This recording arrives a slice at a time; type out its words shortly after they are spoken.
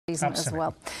as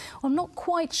well. I'm not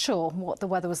quite sure what the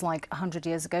weather was like 100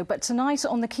 years ago, but tonight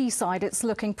on the Quayside it's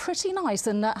looking pretty nice,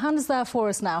 and Hannah's there for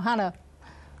us now. Hannah.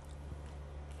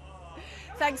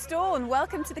 Thanks, Dawn.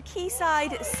 Welcome to the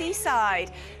Quayside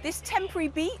Seaside. This temporary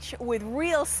beach with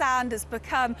real sand has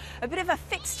become a bit of a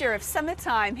fixture of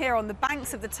summertime here on the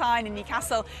banks of the Tyne in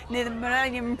Newcastle near the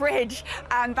Millennium Bridge.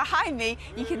 And behind me,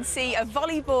 you can see a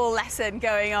volleyball lesson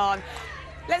going on.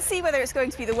 Let's see whether it's going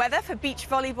to be the weather for beach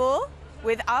volleyball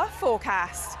with our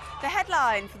forecast. The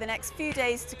headline for the next few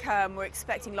days to come, we're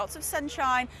expecting lots of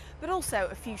sunshine, but also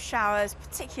a few showers,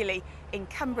 particularly in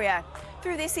Cumbria.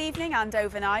 Through this evening and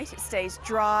overnight, it stays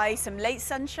dry, some late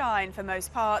sunshine for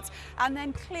most parts, and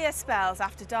then clear spells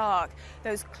after dark.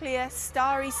 Those clear,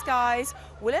 starry skies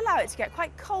will allow it to get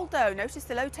quite cold though. Notice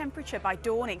the low temperature by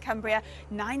dawn in Cumbria,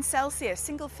 9 Celsius,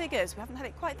 single figures. We haven't had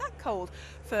it quite that cold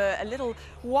for a little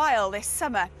while this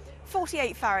summer.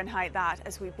 48 Fahrenheit that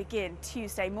as we begin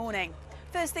Tuesday morning.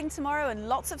 First thing tomorrow, and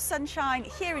lots of sunshine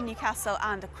here in Newcastle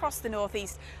and across the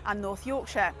northeast and North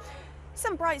Yorkshire.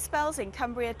 Some bright spells in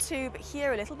Cumbria too, but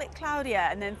here a little bit cloudier,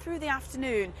 and then through the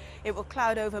afternoon it will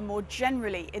cloud over more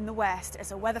generally in the west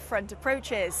as a weather front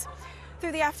approaches.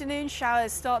 Through the afternoon,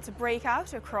 showers start to break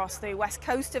out across the west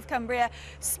coast of Cumbria,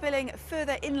 spilling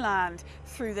further inland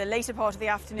through the later part of the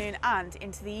afternoon and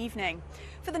into the evening.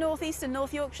 For the northeast and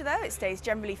North Yorkshire though, it stays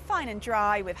generally fine and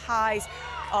dry with highs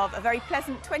of a very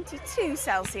pleasant 22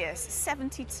 Celsius,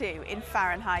 72 in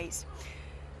Fahrenheit.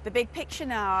 The big picture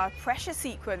now, our pressure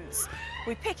sequence.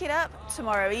 We pick it up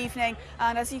tomorrow evening,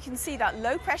 and as you can see, that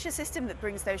low pressure system that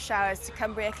brings those showers to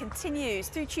Cumbria continues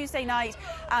through Tuesday night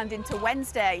and into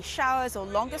Wednesday. Showers or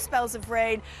longer spells of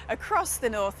rain across the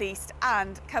northeast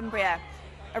and Cumbria.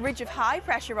 A ridge of high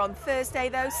pressure on Thursday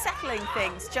though, settling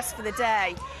things just for the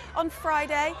day. On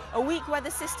Friday, a weak weather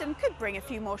system could bring a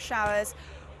few more showers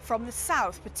from the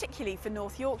south, particularly for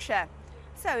North Yorkshire.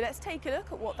 So let's take a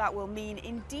look at what that will mean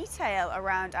in detail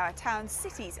around our towns,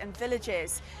 cities and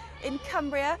villages. In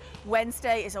Cumbria,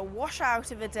 Wednesday is a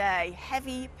washout of a day.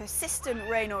 Heavy, persistent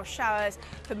rain or showers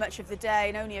for much of the day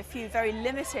and only a few very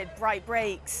limited bright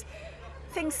breaks.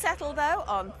 Things settle though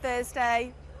on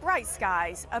Thursday. Bright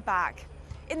skies are back.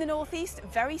 In the northeast,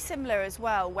 very similar as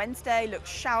well. Wednesday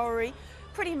looks showery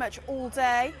pretty much all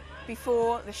day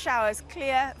before the showers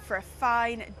clear for a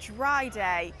fine, dry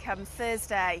day come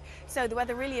Thursday. So the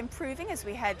weather really improving as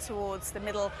we head towards the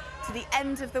middle to the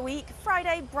end of the week.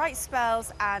 Friday, bright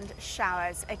spells and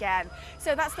showers again.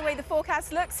 So that's the way the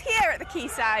forecast looks here at the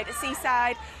Quayside, at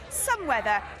Seaside. Some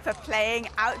weather for playing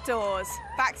outdoors.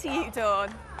 Back to you,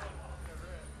 Dawn.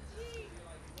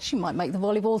 She might make the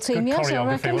volleyball team, Good yes, I choreography,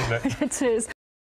 reckon. wasn't it? It is.